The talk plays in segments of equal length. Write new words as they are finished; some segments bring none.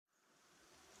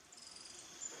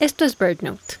Esto es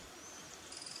BirdNote.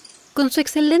 Con su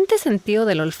excelente sentido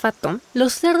del olfato,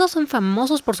 los cerdos son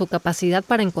famosos por su capacidad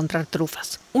para encontrar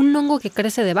trufas, un hongo que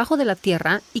crece debajo de la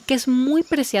tierra y que es muy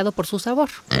preciado por su sabor.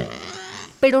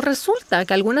 Pero resulta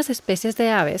que algunas especies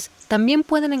de aves también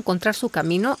pueden encontrar su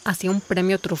camino hacia un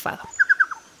premio trufado.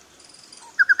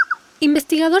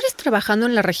 Investigadores trabajando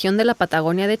en la región de la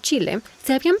Patagonia de Chile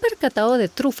se habían percatado de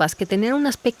trufas que tenían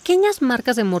unas pequeñas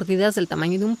marcas de mordidas del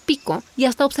tamaño de un pico y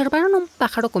hasta observaron a un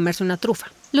pájaro comerse una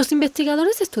trufa. Los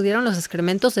investigadores estudiaron los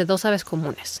excrementos de dos aves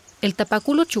comunes, el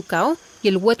tapaculo chucao y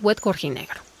el huet-huet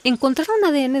corjinegro. Encontraron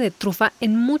ADN de trufa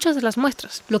en muchas de las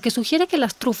muestras, lo que sugiere que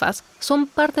las trufas son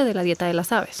parte de la dieta de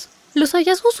las aves. Los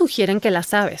hallazgos sugieren que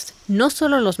las aves, no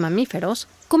solo los mamíferos,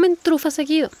 comen trufa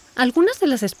seguido. Algunas de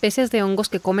las especies de hongos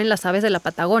que comen las aves de la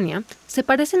Patagonia se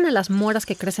parecen a las moras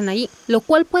que crecen allí, lo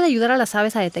cual puede ayudar a las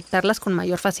aves a detectarlas con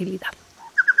mayor facilidad.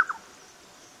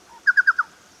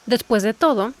 Después de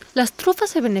todo, las trufas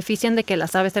se benefician de que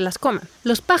las aves se las coman.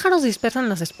 Los pájaros dispersan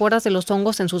las esporas de los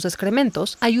hongos en sus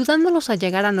excrementos, ayudándolos a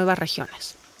llegar a nuevas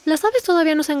regiones. Las aves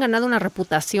todavía no se han ganado una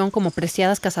reputación como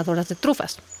preciadas cazadoras de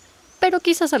trufas, pero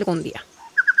quizás algún día.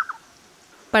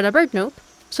 Para BirdNote,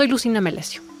 soy Lucina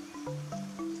Melesio.